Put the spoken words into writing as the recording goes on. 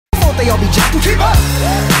they all be jacking. Keep up.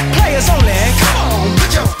 Players only. Come on,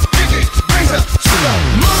 put your pinky rings up to the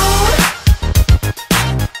moon.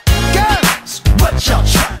 Girls, what y'all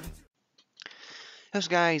trying? Hello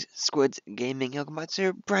guys, Squidzz Gaming. Welcome back to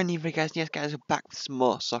a brand new video, guys. Yes, guys, we're back with some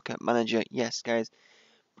more Soccer Manager. Yes, guys.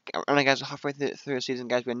 And guys, we're halfway through the season,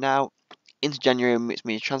 guys. We're now into January, which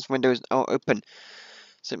means transfer window is now open.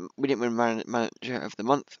 So we didn't win Manager of the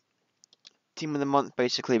Month. Team of the Month,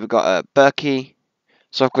 basically, we've got Berkey,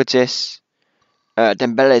 Socrates,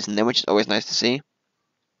 Dembele's in there, which is always nice to see.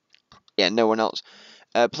 Yeah, no one else.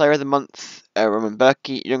 Player of the Month, Roman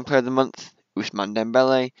Berkey. Young Player of the Month, Ousmane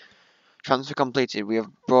Dembele. Transfer completed. We have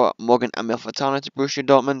brought Morgan Amil-Fofana to Borussia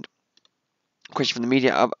Dortmund. Question from the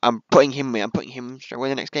media. I'm putting him straight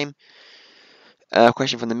away in the next game.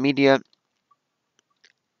 Question from the media.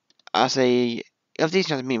 I say, if these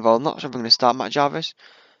guys are involved, not sure if I'm going to start Matt Jarvis.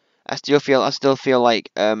 I still feel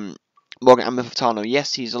like Morgan Amil-Fofana.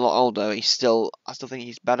 Yes, he's a lot older. I still think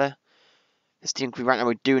he's better. This team right now,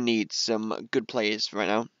 we do need some good players right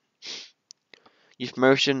now. Youth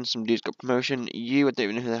promotion. Some dudes got promotion. I don't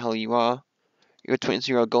even know who the hell you are. You're a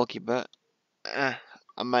 22-year-old goalkeeper. I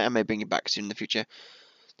may bring you back soon in the future.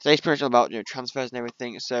 Today's pretty much all about transfers and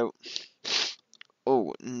everything. So,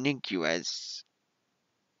 Niguez.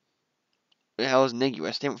 Who the hell is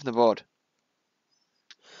Niguez? Stay from the board.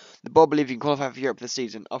 The board believe you can qualify for Europe this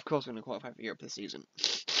season. Of course, we're going to qualify for Europe this season.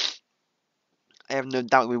 I have no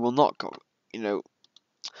doubt we will not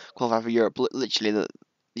qualify for Europe. Literally, the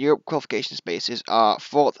Europe qualification spaces are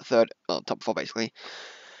 4th, 3rd, well, top 4 basically,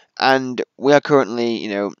 and we are currently,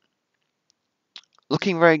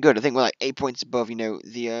 looking very good. I think we're like 8 points above,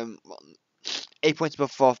 the 8 points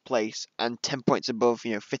above 4th place and 10 points above,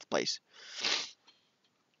 5th place.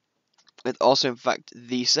 With also, in fact,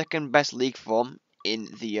 the second best league form in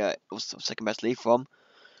the second best league form.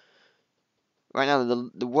 Right now,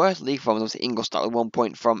 the worst league form is obviously Ingolstadt with 1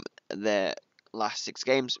 point from their last 6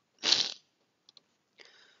 games.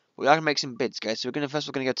 We are gonna make some bids, guys. So we're gonna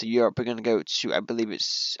go to Europe. We're gonna go to, I believe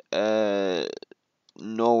it's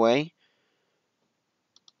Norway.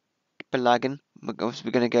 Pelagen.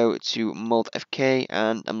 We're gonna go to Mold FK,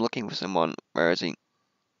 and I'm looking for someone. Where is he?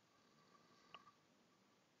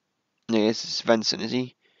 No, it's Svensson, is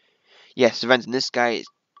he? Yes, Svensson. This guy is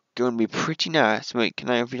going to be pretty nice. Wait, can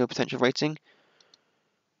I have your potential rating?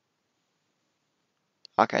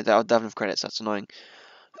 Okay, that'll have credits. That's annoying.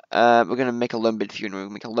 We're gonna make a loan bid for you, and we're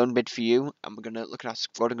gonna make a loan bid for you, and we're gonna look at our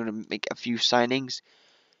squad. I'm gonna make a few signings.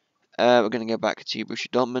 We're gonna go back to Borussia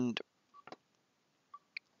Dortmund.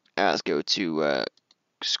 Let's go to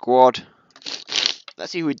squad.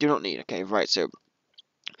 Let's see who we do not need. Okay, right. So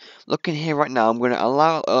looking here right now, I'm gonna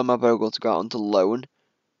allow Elmar Bogle to go out onto loan.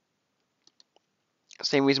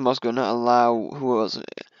 Same reason I was gonna allow who else.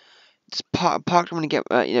 Park. I'm gonna get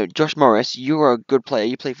Josh Morris. You are a good player.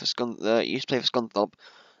 You play for you used to play for Scunthorpe.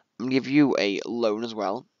 I'm gonna give you a loan as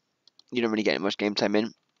well. You don't really get much game time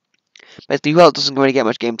in. Basically, who else doesn't really get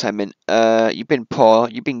much game time in? You've been poor.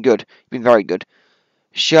 You've been good. You've been very good.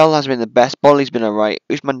 Shell has been the best. Bolly's been alright.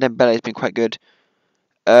 Ousmane Dembele has been quite good.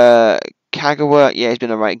 Kagawa, yeah, he's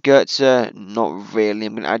been alright. Goetze, not really.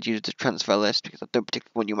 I'm gonna add you to the transfer list because I don't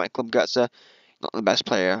particularly want you in my club. Goetze, not the best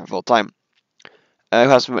player of all time. Who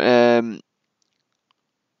has 1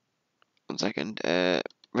 second.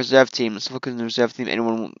 Reserve team. Let's look at the reserve team.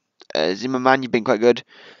 Anyone? Zimmerman, you've been quite good.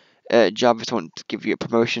 Jarvis, I want to give you a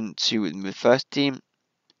promotion to the first team.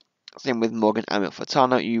 Same with Morgan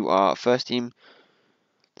Amil-Fofana. You are first team.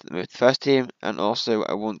 To the first team, and also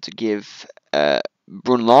I want to give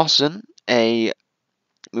Brun Larson a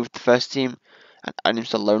move to the first team and add him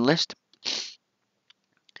to the loan list.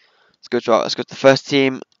 Let's go to the first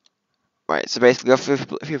team. Right, so basically, we have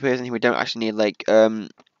a few players in here we don't actually need, like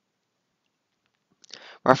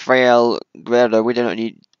Rafael Guerrero. We don't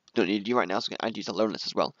need you right now, so I'm gonna add you to the loan list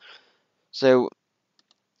as well. So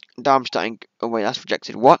Darmstadt. Oh wait, that's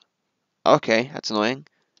rejected. What? Okay, that's annoying.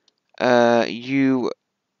 You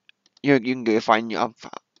can go fine. You can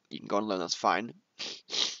go on loan. That's fine.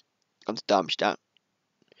 On to Darmstadt.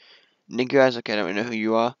 Niguez. Okay, I don't really know who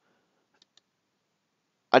you are.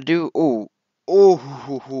 I do.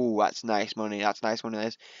 That's nice money. That's nice money.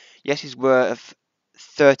 Yes, he's worth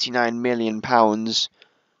 £39 million. I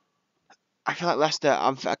feel like Leicester.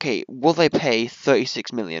 Okay. Will they pay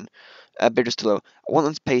 36 million? Bid just too low. I want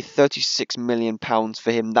them to pay 36 million pounds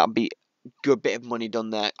for him. That'd be a good bit of money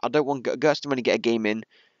done there. I don't want Gertz to really get a game in.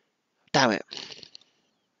 Damn it.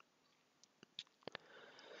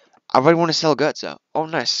 I really want to sell Gertz. Oh,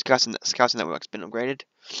 nice. Scouting network's been upgraded.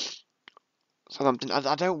 Southampton.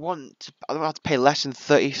 I don't want to. I don't have to pay less than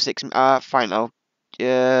 36. Fine. I'll.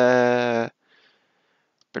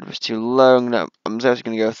 But it was too low. No, I'm just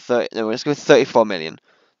gonna go 30. No, let's go 34 million.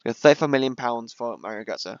 Let's go 34 million pounds for Mario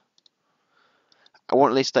Götze. I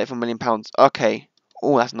want at least 34 million pounds. Okay.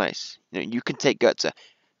 Oh, that's nice. You can take Götze.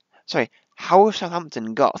 Sorry, how have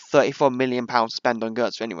Southampton got 34 million pounds to spend on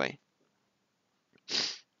Götze anyway?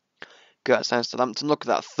 Götze and Southampton. Look at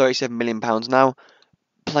that, 37 million pounds now.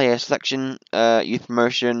 Player selection, youth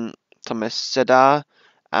promotion, Thomas Sedar,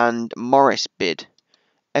 and Morris bid.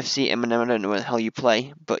 FC Eminem, I don't know where the hell you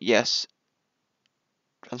play, but yes.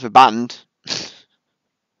 Transfer banned.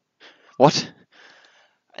 What?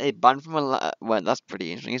 They banned from well, that's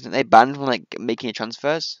pretty interesting, isn't it? They banned from like making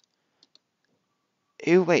transfers.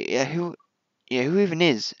 Who? Wait, yeah, who? Yeah, who even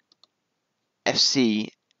is FC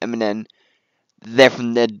Eminem? They're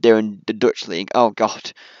in the Dutch league. Oh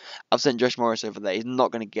god, I've sent Josh Morris over there. He's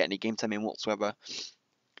not going to get any game time in whatsoever.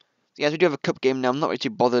 So guys, we do have a cup game now. I'm not really too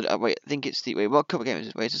bothered. Wait, I think it's the wait. What cup game is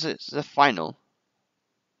it? Wait, is this the final?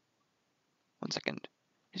 1 second.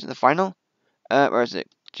 Is it the final? Where is it?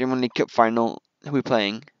 German League Cup final. Who are we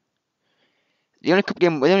playing? The only cup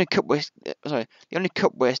game, the only cup we're sorry, the only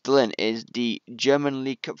cup we're still in is the German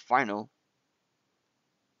League Cup final.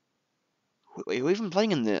 Wait, who are we even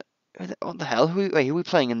playing in the? What the hell? Who are we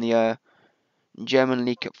playing in the German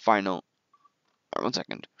League Cup final? Right, 1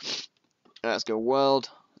 second. Let's go World.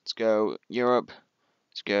 Let's go Europe.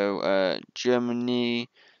 Let's go Germany.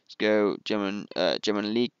 Let's go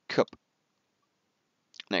German League Cup.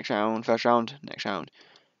 Next round, first round, next round.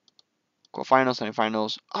 Quarterfinals,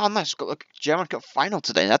 semi-finals. Oh, nice. Got like German Cup final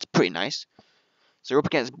today. That's pretty nice. So we're up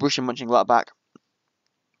against Borussia Mönchengladbach.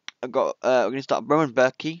 We're gonna start Roman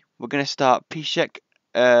Berkey. We're gonna start Piszczek.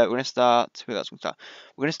 We're gonna start. Who else? We're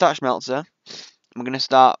gonna start Schmelzer. We're gonna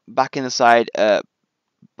start back in the side.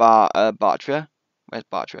 Bartra. Where's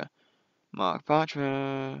Bartra? Mark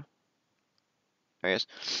Bartra. There he is.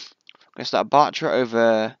 I'm gonna start Bartra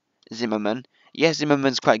over Zimmerman. Yes,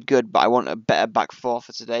 Zimmerman's quite good, but I want a better back four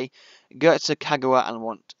for today. Götze, Kagawa, and I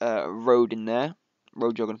want Rode in there.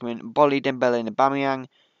 Rode, you're gonna come in. Bolly, Dembele, and Aubameyang.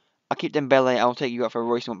 I'll keep Dembele. I'll take you out for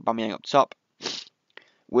Royce and Aubameyang up top.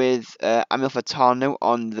 With Emil Fatano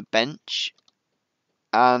on the bench.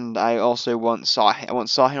 And I also want Sahin. I want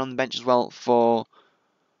Sahin on the bench as well for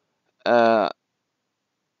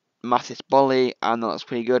Mathis Bolly, and that looks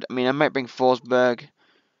pretty good. I mean, I might bring Forsberg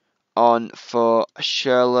on for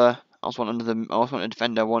Schürrle. I also want a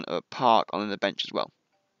defender. I want a Park on the bench as well.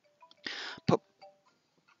 Put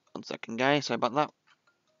 1 second, guys. Sorry about that.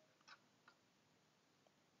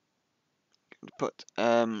 Put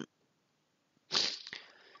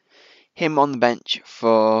him on the bench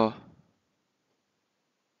for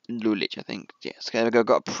Lulic, I think. Yes, okay, there we go.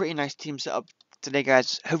 Got a pretty nice team set up today,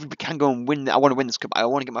 guys. Hopefully we can go and win. I want to win this cup. I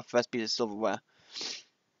want to get my first piece of silverware.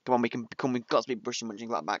 Come on, we've got to be Borussia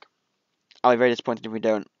Mönchengladbach. I'll be very disappointed if we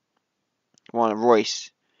don't. Come on,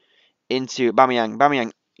 Royce into Aubameyang.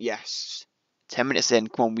 Aubameyang, yes. 10 minutes in.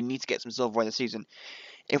 Come on, we need to get some silverware this season.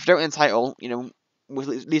 If we don't win the title, we've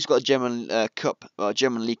at least got a German Cup, or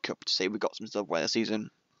German League Cup to say we got some silverware this season.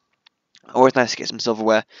 Always nice to get some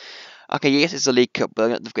silverware. Okay, yes, it's a League Cup, but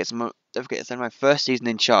don't forget it's my first season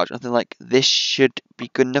in charge. I feel like this should be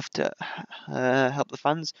good enough to help the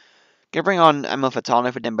fans. Gonna bring on Emil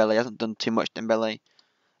Fatano for Dembele. He hasn't done too much Dembele.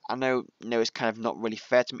 I know, it's kind of not really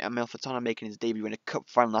fair to me. Emil Fatano making his debut in a cup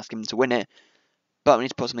final, asking him to win it. But we need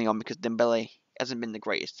to put something on because Dembele hasn't been the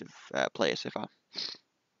greatest of players so far.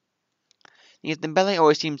 Because Dembele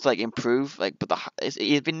always seems to improve, but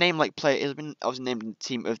he's been named player. He's been obviously named in the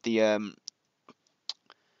team of the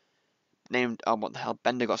named. Oh, what the hell?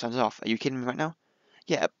 Bender got sent off. Are you kidding me right now?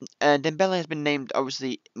 Yeah, Dembele has been named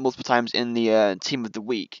obviously multiple times in the team of the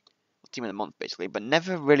week, team of the month basically, but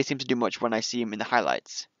never really seems to do much when I see him in the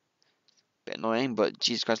highlights. Bit annoying, but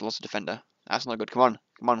Jesus Christ, lost a defender. That's not good. Come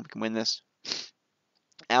on, we can win this.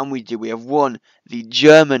 And we do. We have won the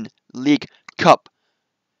German League Cup.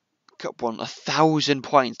 Cup won 1,000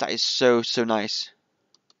 points. That is so nice.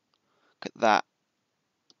 Look at that.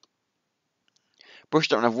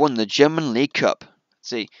 Borussia Dortmund have won the German League Cup.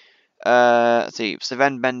 Let's see.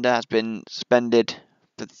 Sven Bender has been suspended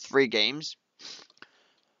for 3 games.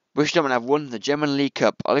 Borussia Dortmund have won the German League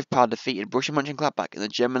Cup. Olive Parr defeated Borussia Mönchengladbach in the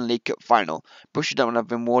German League Cup final. Borussia Dortmund have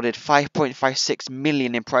been awarded 5.56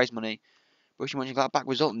 million in prize money. Borussia Mönchengladbach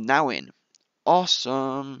result now in.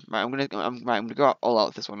 Awesome. Right, I'm gonna go all out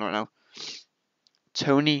with this one right now.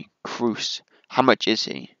 Tony Kroos. How much is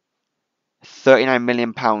he? £39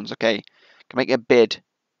 million. Okay, can make a bid.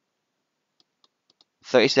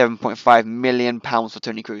 £37.5 million for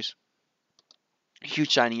Tony Kroos.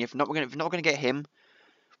 Huge signing. If we're not gonna get him,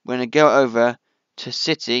 we're gonna go over to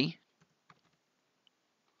City.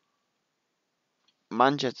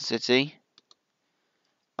 Manchester City,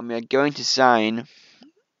 and we are going to sign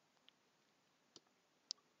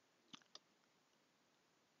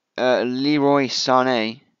Leroy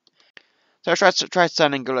Sané. So I tried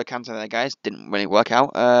signing N'Golo Kante there, guys. Didn't really work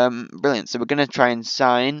out. Brilliant. So we're gonna try and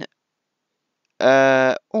sign.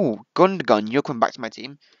 Gundogan. You're coming back to my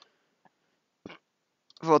team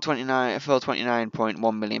for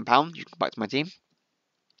 29.1 million pounds. You come back to my team.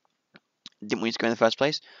 Didn't want you to go in the first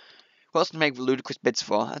place. What else to make ludicrous bids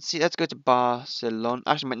for? Let's see. Let's go to Barcelona.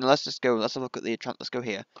 Actually, no, let's just go. Let's have a look at the. Let's go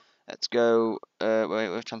here. Let's go.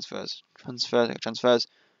 Wait, transfers. Transfers.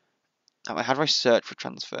 How do I search for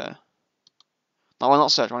transfer? No, well,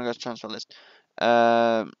 not search. I want to go to transfer list.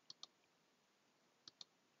 Right.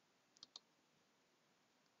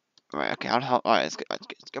 Okay. Alright. Let's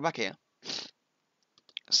go back here.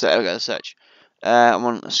 So there we go. Search.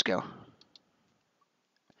 Let's go.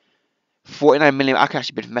 49 million. I can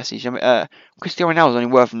actually bid for Messi. Cristiano Ronaldo is only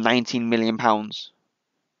worth 19 million pounds.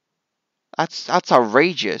 That's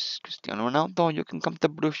outrageous. Cristiano Ronaldo, you can come to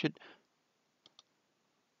Borussia.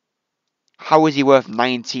 How is he worth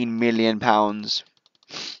 19 million pounds?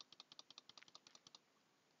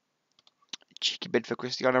 Cheeky bid for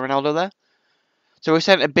Cristiano Ronaldo there. So we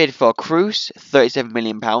sent a bid for Cruz, 37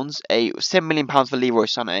 million pounds, a 7 million pounds for Leroy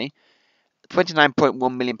Sané,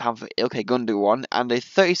 29.1 million pounds for Ilkay Gundogan, and a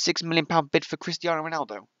 36 million pound bid for Cristiano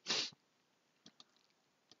Ronaldo.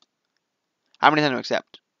 How many did I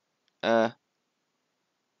accept?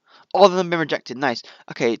 All of them been rejected. Nice.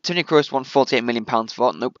 Okay, Toni Kroos won 48 million pounds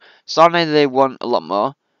for. Nope. Sané they won a lot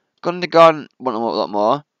more. Gundogan won a lot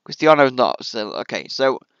more. Cristiano's not. So okay,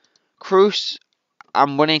 so Kroos,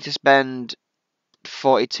 I'm willing to spend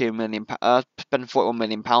 42 million. Spend 41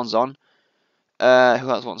 million pounds on. Who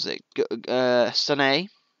else wants it? Sané.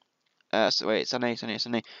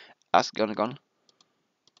 Sané. That's gone.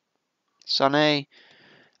 Sané.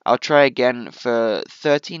 I'll try again for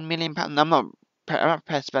 13 million pounds. I'm not prepared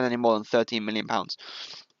to spend any more than 13 million pounds.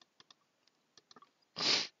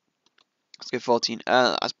 Let's go 14.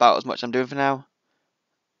 That's about as much I'm doing for now.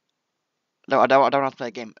 No, I don't have to play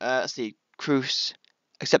a game. Let's see. Cruz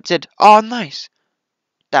accepted. Oh, nice.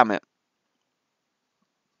 Damn it.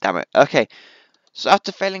 Okay. So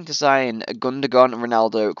after failing to sign Gundogan,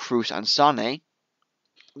 Ronaldo, Cruz, and Sane,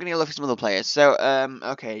 we're gonna go look at some other players. So,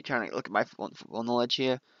 okay, trying to look at my football knowledge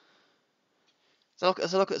here. So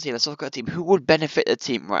let's look at the team. Let's look at the team. Who would benefit the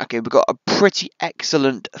team? Right. Okay, we've got a pretty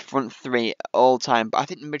excellent front three all time, but I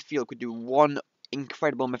think the midfield could do one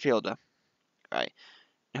incredible midfielder. Right.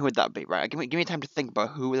 Who would that be? Right. Give me time to think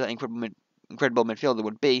about who that incredible midfielder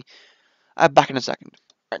would be. Back in a second.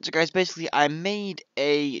 Right, so guys, basically I made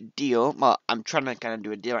a deal. Well, I'm trying to kind of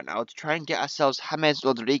do a deal right now to try and get ourselves James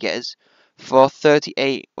Rodriguez for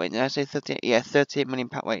 38. Wait, did I say 38? Yeah, 38 million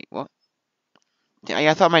pounds. Wait, what? Yeah,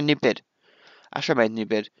 I thought I made a new bid. I should have made a new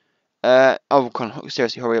bid. Oh, come on,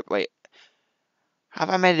 seriously, hurry up. Wait, have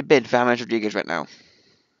I made a bid for James Rodriguez right now?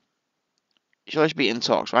 Should I be in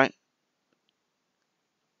talks, right?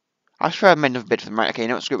 I'm sure I've made another bid for them, right? Okay, you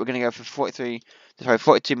know what, screw it, we're gonna go for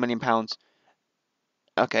 42 million pounds.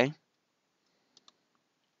 Okay.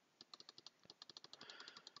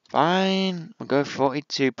 Fine, we'll go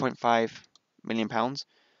 42.5 million pounds.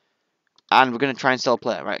 And we're going to try and sell a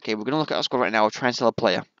player, right? Okay, we're going to look at our squad right now. We'll try and sell a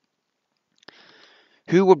player.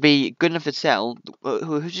 Who would be good enough to sell?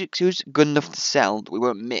 Who's good enough to sell that we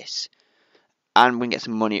won't miss? And we can get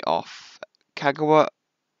some money off. Kagawa,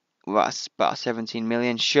 well, that's about 17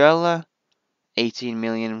 million. Schürrle, 18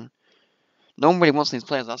 million. No one really wants these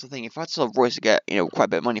players, that's the thing. If I had to sell Royce to get, quite a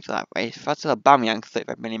bit of money for that, right? If I had to sell Aubameyang,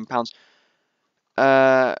 35 million pounds.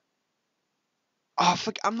 I'm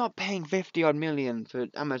not paying 50 odd million for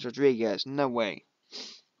James Rodriguez. No way.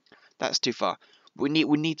 That's too far. We need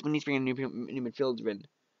to bring a new midfielder in.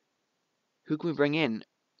 Who can we bring in?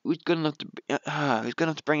 Who's good enough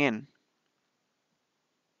to bring in?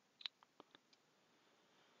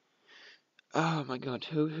 Oh my god,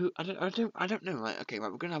 who? I don't know. Right, okay,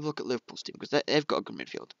 right. We're gonna have a look at Liverpool's team because they've got a good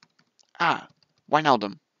midfield.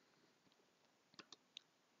 Wijnaldum.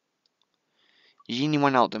 Gini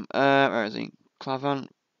Wijnaldum. Where is he? Clavan.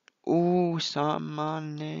 Ooh,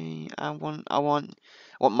 Mane. I want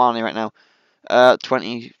Mane right now.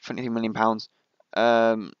 23 million pounds.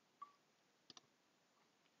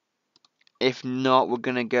 If not, we're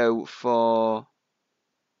gonna go for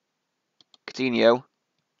Coutinho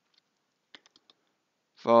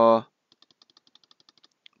for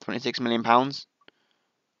 26 million pounds.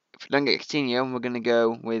 If we don't get Coutinho, we're gonna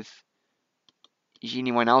go with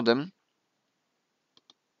Gini Wijnaldum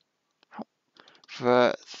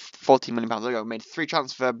for £14 million. There we go. We made 3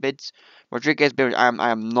 transfer bids. Rodriguez bid. I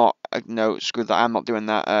am not. No, screw that. I'm not doing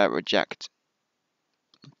that. Reject.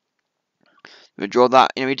 Withdraw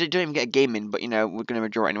that. You know, we don't even get a game in, but you know, we're gonna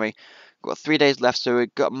withdraw it anyway. Got 3 days left, so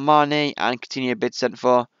we've got Mane and Coutinho bid sent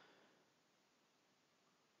for.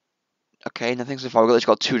 Okay, nothing so far. We've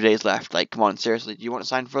literally got 2 days left. Like, come on, seriously, do you want to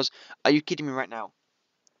sign for us? Are you kidding me right now?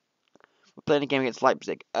 We're playing a game against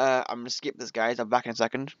Leipzig. I'm gonna skip this, guys. I'm back in a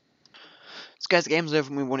second. So, guys, the game's over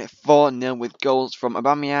and we won it 4-0 with goals from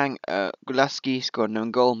Aubameyang. Gulaski scored an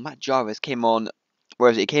own goal. Matt Jarvis came on.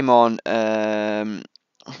 Where is it? He came on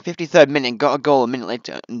 53rd minute and got a goal a minute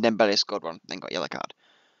later, and then Belly scored one, then got a yellow card.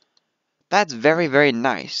 That's very, very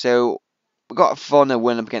nice. So we got a 4-0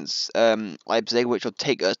 win up against Leipzig, which will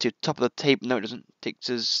take us to top of the table. No, it doesn't. Takes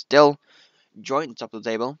us still joint top of the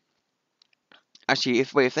table. Actually,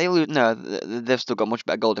 if they lose, no, they've still got much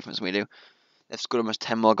better goal difference than we do. They've scored almost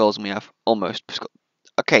 10 more goals than we have. Almost.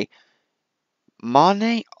 Okay.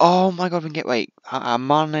 Mane? Oh my god, we can get, wait.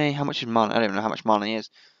 Mane, how much is Mane? I don't even know how much Mane is.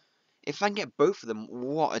 If I can get both of them,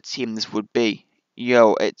 what a team this would be.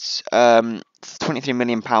 Yo, it's £23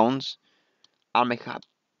 million. I'll make up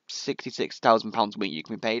 £66,000 a week you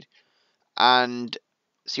can be paid. And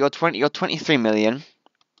so you're 23 million.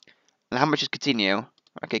 And how much is Coutinho?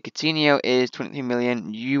 Okay, Coutinho is 23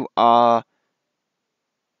 million. You are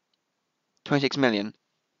 26 million.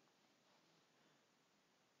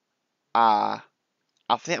 I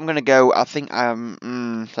think I'm gonna go. I think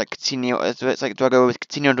it's like Coutinho. It's like, do I go with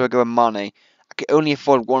Coutinho or do I go with Mane? I can only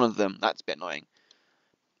afford one of them. That's a bit annoying.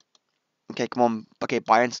 Okay, come on. Okay,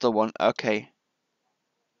 Bayern still one. Okay,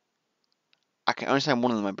 I can only sign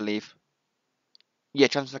one of them, I believe. Yeah,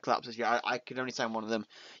 transfer collapses. Yeah, I can only sign one of them.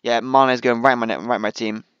 Yeah, Mane's going right in my net, right in my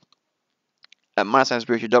team. Mane signs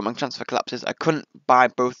Borussia Dortmund. Transfer collapses. I couldn't buy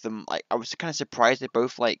both of them. Like, I was kind of surprised they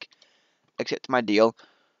both like accepted my deal,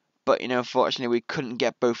 but you know, unfortunately, we couldn't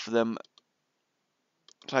get both of them.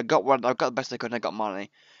 So I got one. I got the best I could, and I got Mane.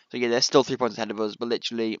 So yeah, they're still 3 points ahead of us, but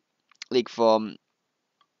literally, league form.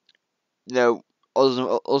 You know,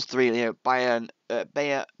 us three. You know, Bayern,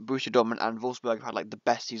 Bayer, Borussia Dortmund, and Wolfsburg have had like the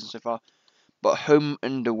best season so far. But home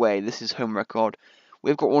and away, this is home record.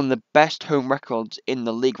 We've got one of the best home records in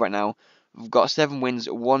the league right now. We've got 7 wins,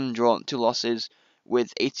 1 draw, 2 losses,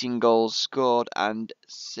 with 18 goals scored and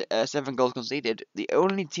 7 goals conceded. The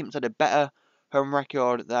only team that's had a better home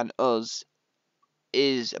record than us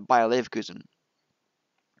is Bayer Leverkusen.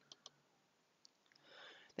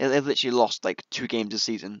 They've literally lost like 2 games this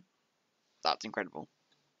season. That's incredible.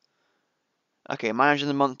 Okay, manager of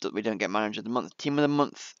the month. We don't get manager of the month. Team of the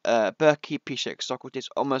month. Berkey, Piszczek, Socrates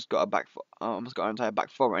almost got an entire back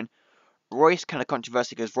four in. Royce, kind of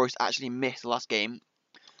controversial because Royce actually missed the last game.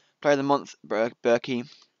 Player of the month, Berkey.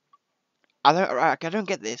 I don't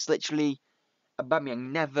get this. Literally,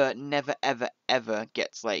 Aubameyang never, ever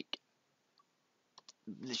gets like.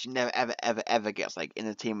 Literally never, ever gets like in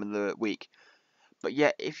the team of the week. But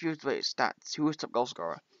yeah, if you look at stats, who was top goal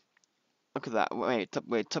scorer? Look at that. Wait,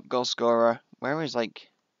 top goal scorer. Where is like?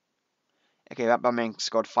 Okay, Aubameyang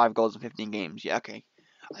scored 5 goals in 15 games. Yeah, okay.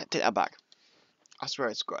 I take that back. I swear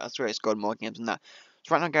it scored more games than that.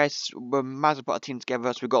 So right now, guys, we might as well put a team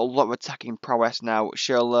together. So we've got a lot of attacking prowess now.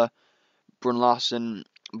 Schürrle, Brun Larsen,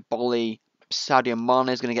 Bolly, Sadio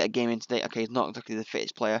Mane is going to get a game in today. Okay, he's not exactly the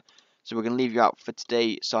fittest player. So we're going to leave you out for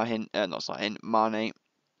today, Mane.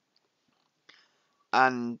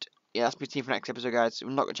 And yeah, that's my team for next episode, guys.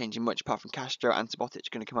 We're not going to change much apart from Castro and Subotic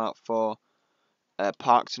going to come out for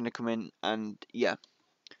Park's going to come in. And yeah.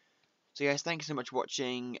 So guys, thank you so much for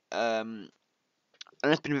watching.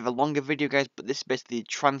 And it's been a bit of a longer video, guys, but this is basically a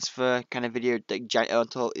transfer kind of video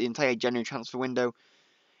until the entire January transfer window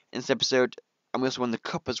in this episode. And we also won the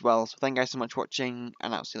cup as well. So thank you guys so much for watching,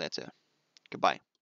 and I'll see you later. Goodbye.